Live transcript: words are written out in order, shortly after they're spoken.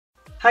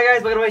Hi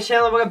guys, welcome to my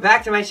channel, welcome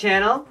back to my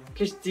channel.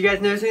 Do you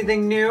guys notice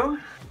anything new?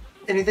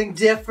 Anything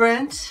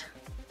different?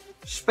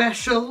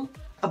 Special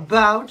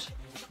about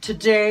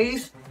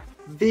today's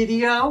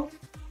video?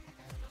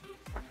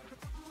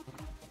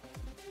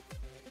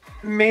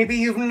 Maybe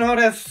you've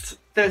noticed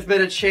there's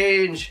been a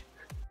change.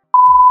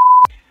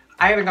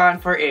 I haven't gone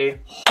for a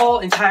whole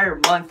entire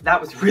month. That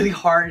was really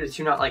hard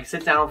to not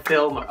sit down,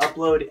 film, or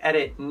upload,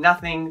 edit,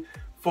 nothing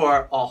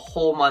for a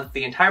whole month.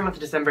 The entire month of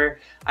December,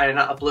 I did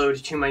not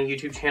upload to my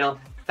YouTube channel.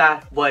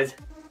 That was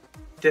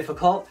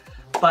difficult,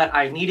 but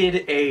I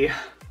needed a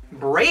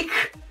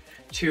break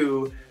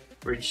to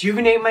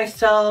rejuvenate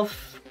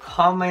myself,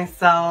 calm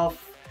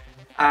myself,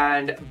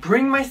 and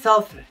bring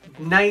myself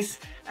nice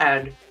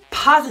and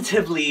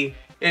positively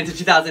into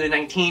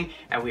 2019.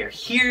 And we are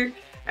here,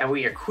 and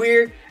we are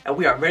queer, and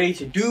we are ready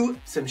to do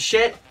some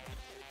shit.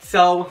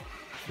 So,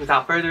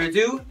 without further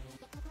ado,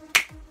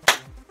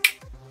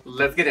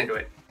 let's get into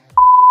it.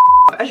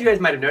 As you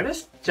guys might have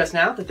noticed just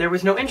now, that there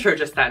was no intro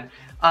just then.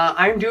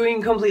 I'm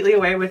doing completely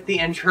away with the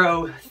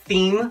intro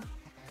theme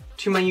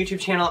to my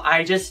YouTube channel.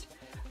 I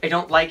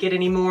don't like it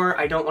anymore.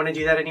 I don't want to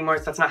do that anymore,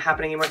 so that's not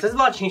happening anymore. So there's a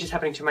lot of changes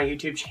happening to my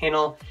YouTube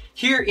channel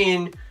here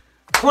in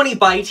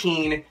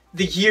 2019,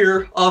 the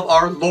year of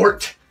our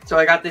Lord. So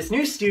I got this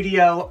new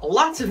studio,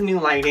 lots of new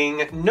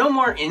lighting, no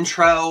more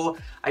intro.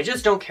 I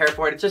just don't care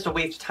for it. It's just a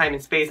waste of time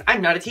and space.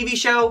 I'm not a TV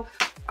show.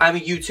 I'm a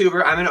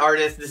YouTuber. I'm an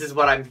artist. This is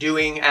what I'm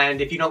doing. And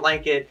if you don't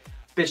like it,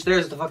 bitch,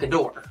 there's the fucking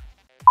door.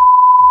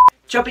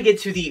 Jumping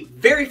into the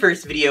very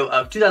first video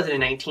of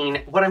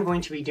 2019, what I'm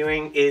going to be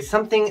doing is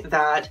something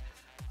that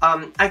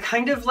I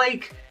kind of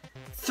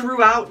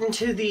threw out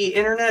into the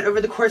internet over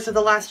the course of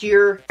the last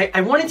year. I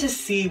wanted to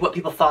see what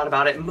people thought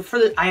about it, and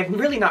I have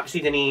really not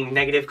received any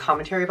negative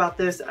commentary about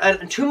this.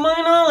 To my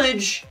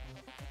knowledge,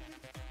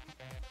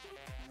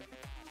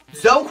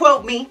 don't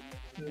quote me,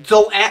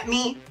 don't at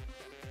me,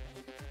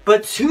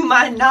 but to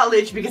my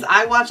knowledge, because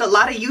I watch a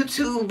lot of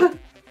YouTube,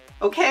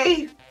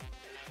 okay?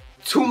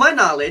 To my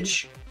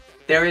knowledge,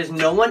 there is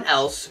no one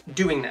else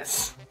doing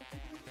this.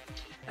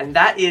 And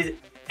that is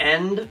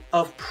end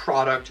of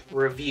product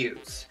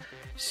reviews.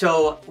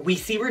 So we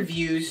see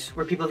reviews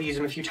where people have used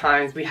them a few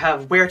times. We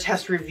have wear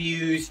test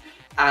reviews,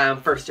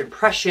 first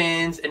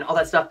impressions, and all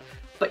that stuff.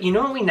 But you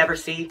know what we never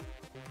see?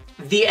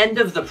 The end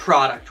of the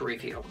product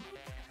review.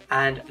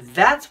 And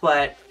that's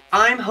what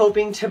I'm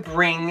hoping to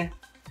bring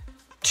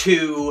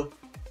to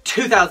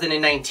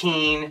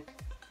 2019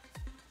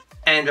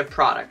 end of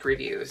product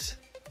reviews.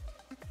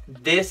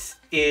 This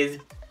is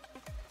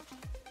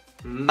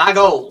my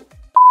goal.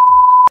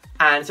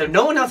 And so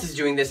no one else is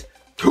doing this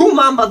to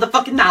my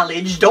motherfucking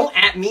knowledge. Don't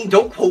at me,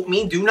 don't quote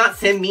me, do not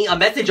send me a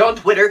message on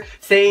Twitter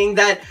saying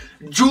that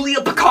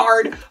Julia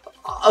Picard,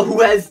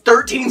 who has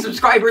 13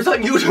 subscribers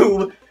on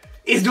YouTube,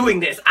 is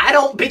doing this. I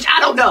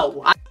don't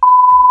know.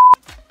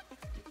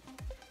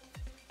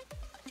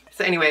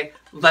 So anyway,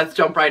 let's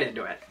jump right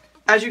into it.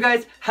 As you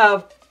guys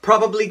have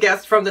probably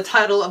guessed from the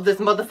title of this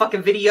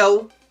motherfucking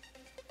video,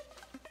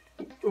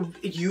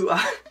 as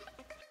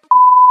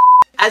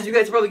you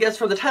guys probably guessed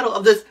from the title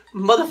of this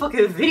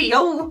motherfucking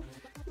video,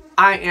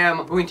 I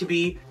am going to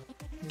be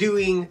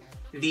doing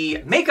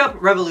the Makeup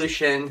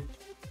Revolution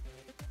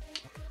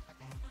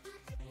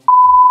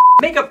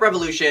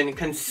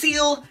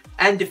Conceal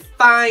and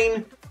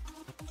Define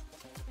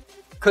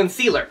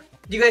Concealer.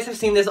 You guys have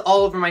seen this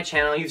all over my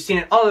channel. You've seen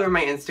it all over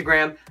my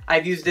Instagram.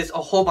 I've used this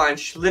a whole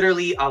bunch,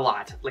 literally a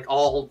lot,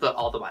 all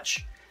the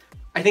much.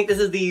 I think this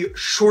is the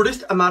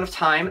shortest amount of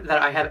time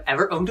that I have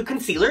ever owned a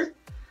concealer.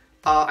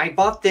 I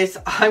bought this,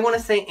 I want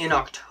to say, in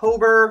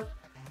October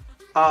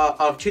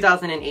of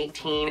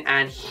 2018,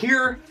 and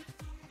here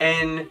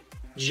in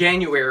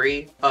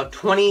January of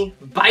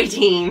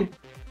 2019,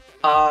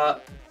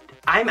 I'm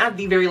at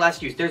the very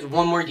last use. There's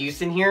one more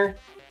use in here,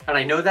 and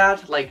I know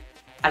that,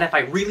 and if I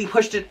really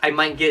pushed it, I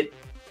might get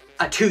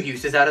 2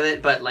 uses out of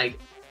it, but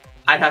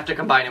I'd have to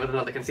combine it with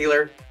another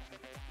concealer.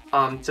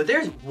 So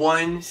there's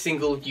one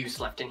single use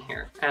left in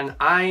here, and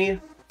I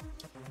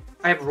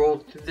have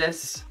rolled through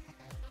this.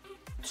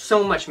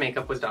 So much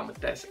makeup was done with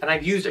this, and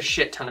I've used a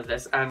shit ton of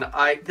this, and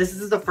this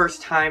is the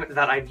first time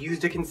that I've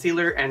used a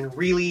concealer and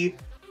really,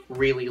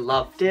 really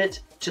loved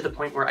it, to the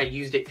point where I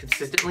used it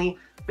consistently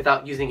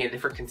without using a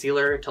different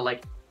concealer to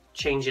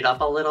change it up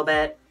a little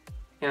bit,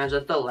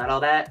 just a little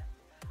bit.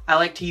 I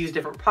like to use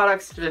different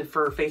products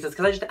for faces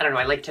because I don't know,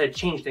 I like to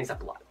change things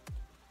up a lot.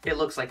 It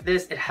looks like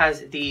this. It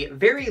has the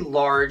very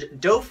large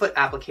doe foot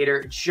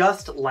applicator,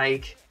 just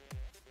like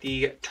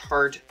the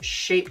Tarte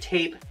Shape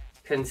Tape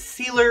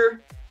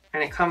concealer.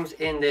 And it comes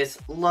in this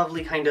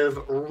lovely kind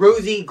of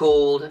rosy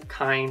gold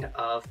kind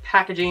of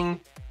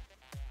packaging.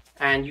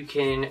 And you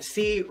can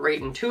see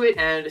right into it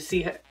and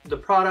see the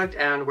product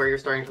and where you're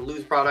starting to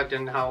lose product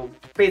and how,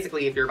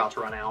 basically, if you're about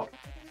to run out.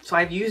 So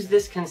I've used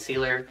this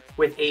concealer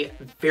with a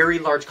very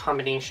large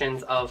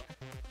combinations of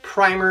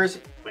primers.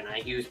 When I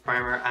use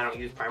primer, I don't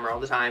use primer all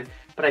the time,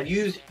 but I've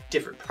used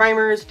different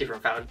primers,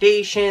 different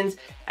foundations,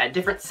 and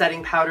different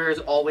setting powders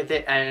all with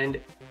it, and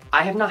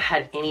I have not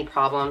had any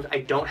problems. I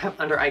don't have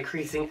under eye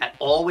creasing at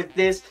all with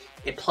this.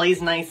 It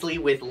plays nicely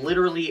with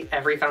literally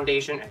every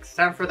foundation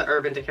except for the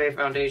Urban Decay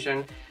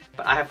foundation.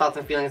 But I have thoughts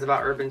and feelings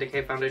about Urban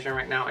Decay foundation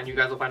right now, and you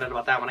guys will find out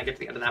about that when I get to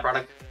the end of that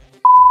product.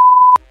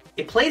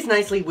 It plays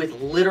nicely with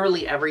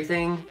literally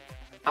everything.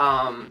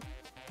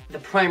 The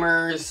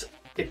primers,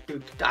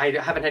 I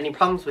haven't had any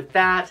problems with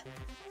that.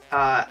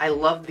 I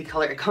love the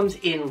color. It comes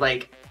in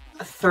like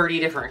 30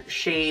 different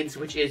shades,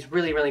 which is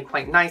really, really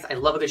quite nice. I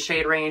love a good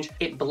shade range.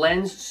 It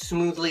blends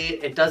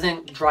smoothly. It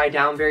doesn't dry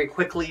down very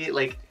quickly.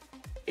 Like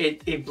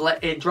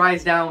it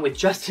dries down with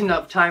just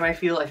enough time, I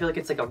feel. I feel like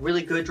it's like a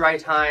really good dry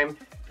time.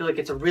 I feel like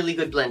it's a really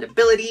good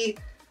blendability.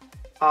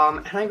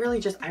 And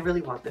I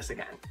really want this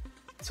again.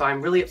 So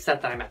I'm really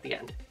upset that I'm at the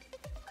end.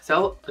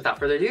 So without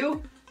further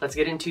ado, let's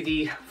get into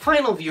the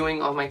final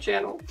viewing on my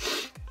channel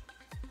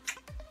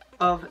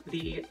of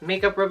the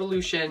Makeup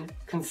Revolution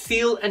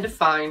Conceal and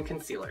Define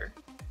Concealer.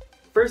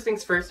 First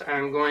things first,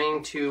 I'm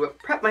going to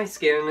prep my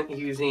skin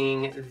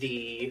using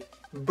the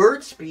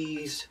Burt's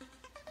Bees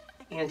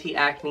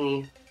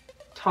Anti-Acne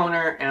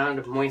Toner and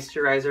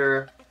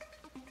Moisturizer,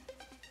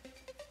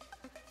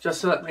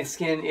 just so that my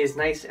skin is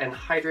nice and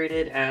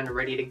hydrated and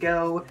ready to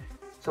go,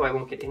 so I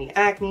won't get any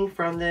acne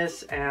from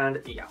this,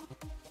 and yeah.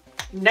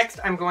 Next,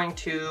 I'm going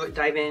to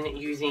dive in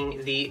using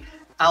the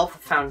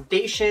e.l.f.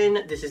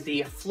 foundation. This is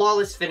the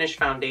Flawless Finish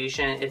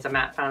foundation. It's a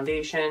matte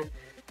foundation,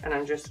 and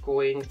I'm just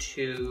going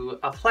to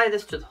apply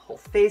this to the whole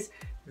face.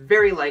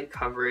 Very light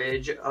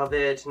coverage of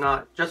it,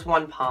 not just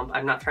one pump.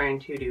 I'm not trying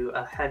to do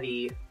a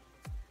heavy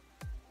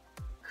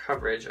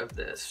coverage of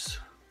this.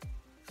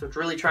 So it's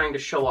really trying to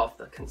show off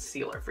the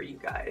concealer for you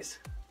guys.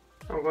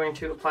 I'm going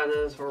to apply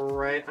this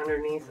right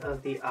underneath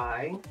of the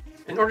eye.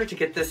 In order to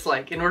get this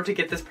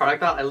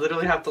product out, I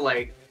literally have to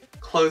like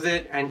close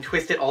it and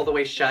twist it all the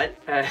way shut.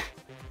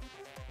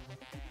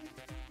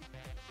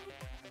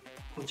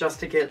 Just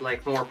to get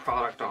like more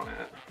product on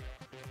it.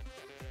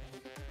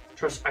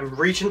 Trust, I'm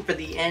reaching for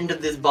the end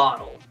of this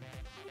bottle.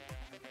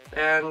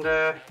 And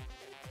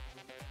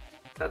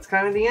that's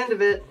kind of the end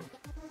of it.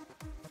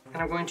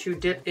 And I'm going to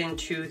dip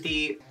into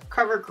the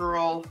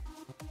CoverGirl.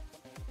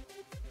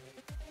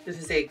 This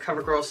is a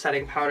CoverGirl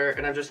setting powder,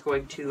 and I'm just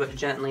going to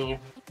gently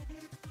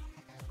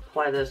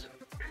apply this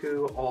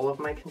to all of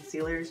my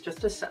concealers just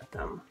to set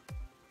them.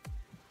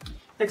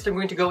 Next, I'm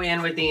going to go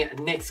in with the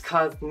NYX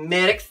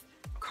Cosmetics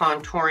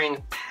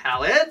Contouring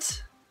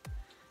Palette.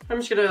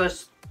 I'm just going to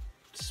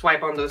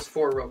swipe on those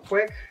four real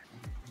quick.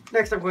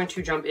 Next, I'm going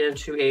to jump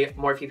into a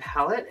Morphe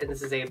palette, and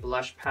this is a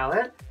blush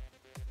palette.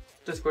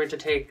 Just going to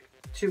take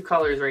two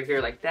colors right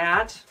here like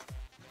that.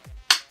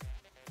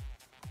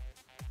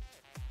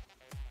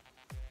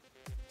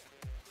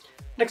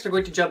 Next, we're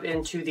going to jump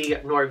into the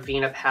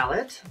Norvina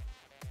palette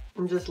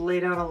and just lay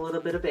down a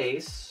little bit of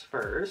base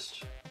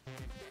first.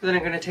 Then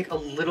I'm going to take a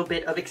little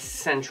bit of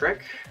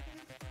Eccentric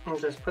and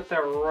just put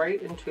that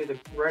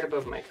right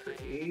above my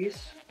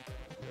crease.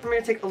 I'm going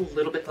to take a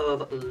little bit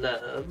of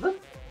Love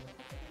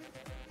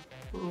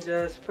and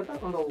just put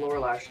that on the lower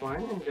lash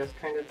line and just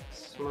kind of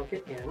smoke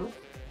it in.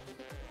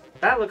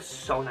 That looks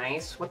so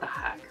nice. What the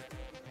heck?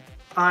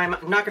 I'm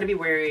not going to be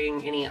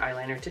wearing any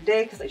eyeliner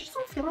today because I just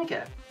don't feel like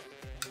it.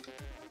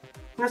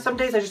 You know, some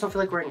days I just don't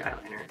feel like wearing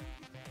eyeliner.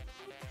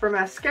 For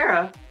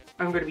mascara,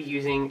 I'm going to be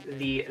using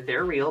the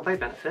They're Real by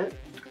Benefit.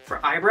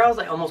 For eyebrows,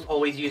 I almost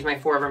always use my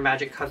Forever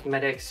Magic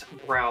Cosmetics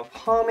Brow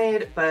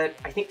Pomade, but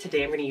I think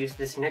today I'm going to use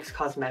this NYX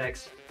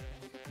Cosmetics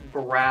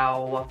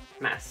Brow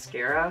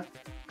Mascara.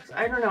 Because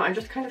I don't know, I'm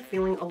just kind of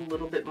feeling a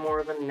little bit more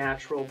of a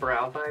natural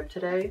brow vibe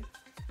today.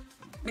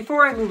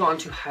 Before I move on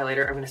to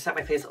highlighter, I'm going to set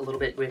my face a little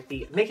bit with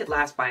the Make It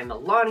Last by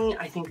Milani.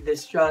 I think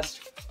this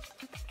just...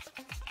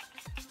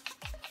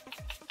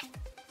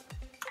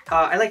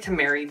 I like to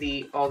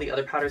marry all the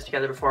other powders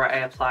together before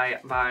I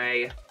apply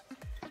my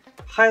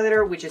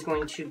highlighter, which is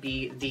going to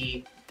be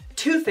the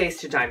Too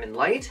Faced Diamond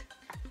Light.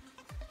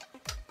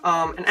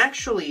 And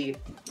actually,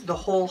 the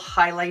whole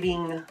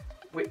highlighting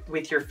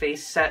with your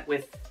face set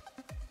with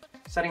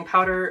setting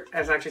powder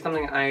is actually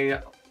something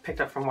I picked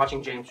up from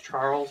watching James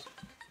Charles.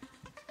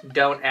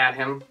 Don't add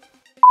him.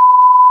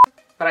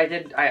 But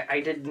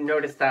I did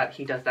notice that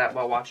he does that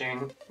while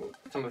watching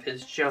some of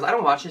his channels. I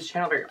don't watch his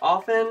channel very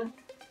often,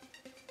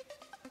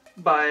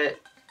 but,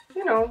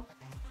 you know,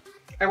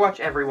 I watch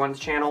everyone's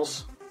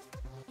channels.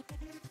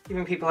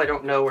 Even people I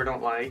don't know or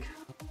don't like.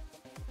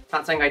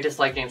 Not saying I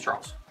dislike James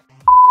Charles.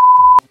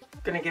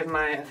 Gonna give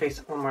my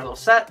face one more little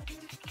set.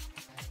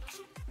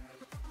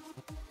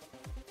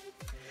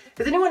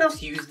 Does anyone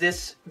else use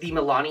this, the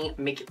Milani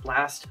Make It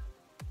Last?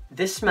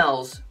 This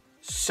smells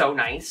so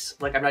nice.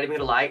 Like, I'm not even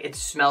gonna lie, it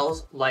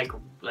smells like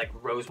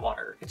rose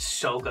water. It's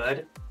so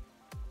good.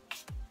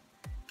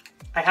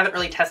 I haven't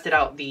really tested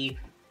out the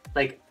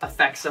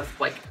effects of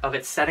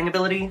its setting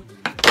ability,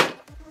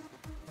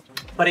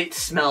 but it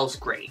smells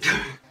great.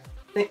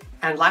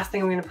 And last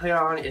thing I'm going to put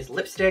on is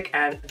lipstick,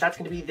 and that's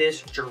going to be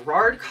this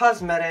Gerard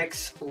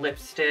Cosmetics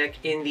lipstick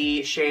in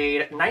the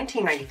shade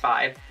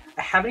 1995.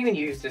 I haven't even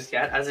used this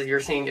yet. As you're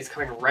seeing, it's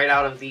coming right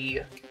out of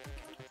the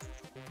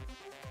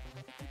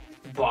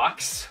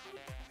box.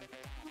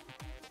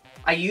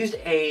 I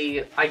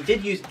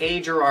did use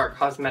a JayyRuger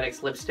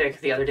Cosmetics lipstick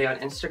the other day on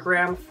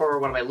Instagram for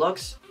one of my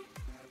looks,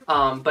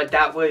 but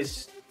that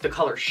was the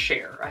color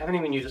Share. I haven't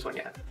even used this one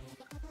yet.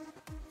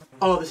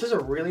 Oh, this is a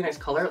really nice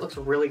color. It looks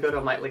really good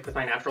on with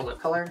my natural lip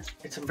color.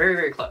 It's very,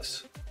 very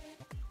close,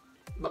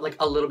 but like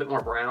a little bit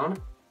more brown,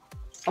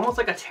 almost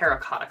like a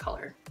terracotta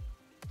color.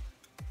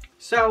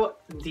 So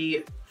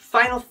the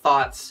final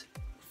thoughts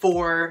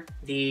for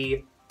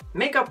the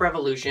Makeup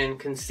Revolution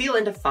Conceal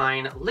and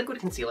Define Liquid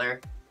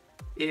Concealer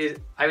is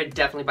I would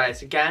definitely buy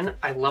this again.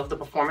 I love the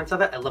performance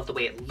of it. I love the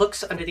way it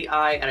looks under the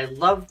eye, and I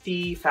love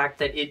the fact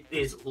that it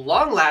is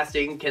long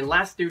lasting, can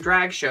last through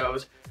drag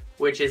shows,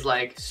 which is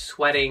like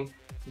sweating,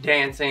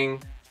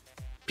 dancing,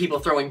 people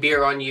throwing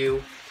beer on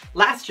you.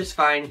 Lasts just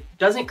fine,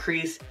 doesn't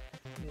crease,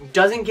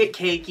 doesn't get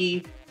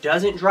cakey,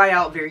 doesn't dry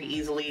out very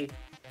easily,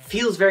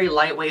 feels very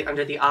lightweight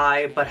under the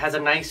eye, but has a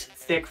nice,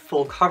 thick,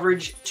 full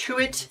coverage to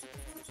it.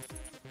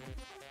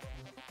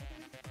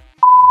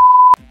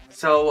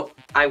 So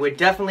I would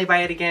definitely buy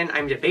it again.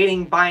 I'm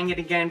debating buying it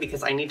again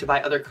because I need to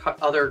buy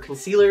other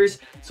concealers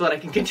so that I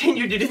can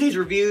continue to do these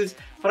reviews,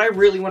 but I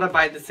really want to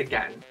buy this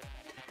again.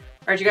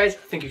 Alright you guys,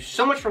 thank you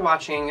so much for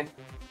watching.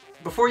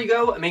 Before you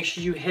go, make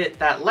sure you hit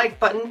that like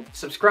button,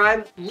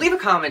 subscribe, leave a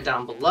comment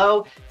down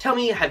below. Tell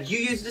me, have you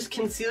used this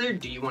concealer?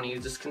 Do you want to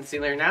use this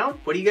concealer now?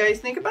 What do you guys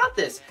think about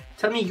this?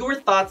 Tell me your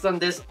thoughts on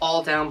this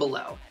all down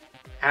below.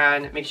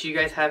 And make sure you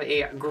guys have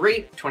a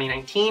great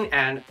 2019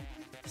 and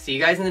see you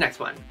guys in the next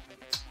one.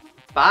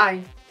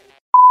 Bye!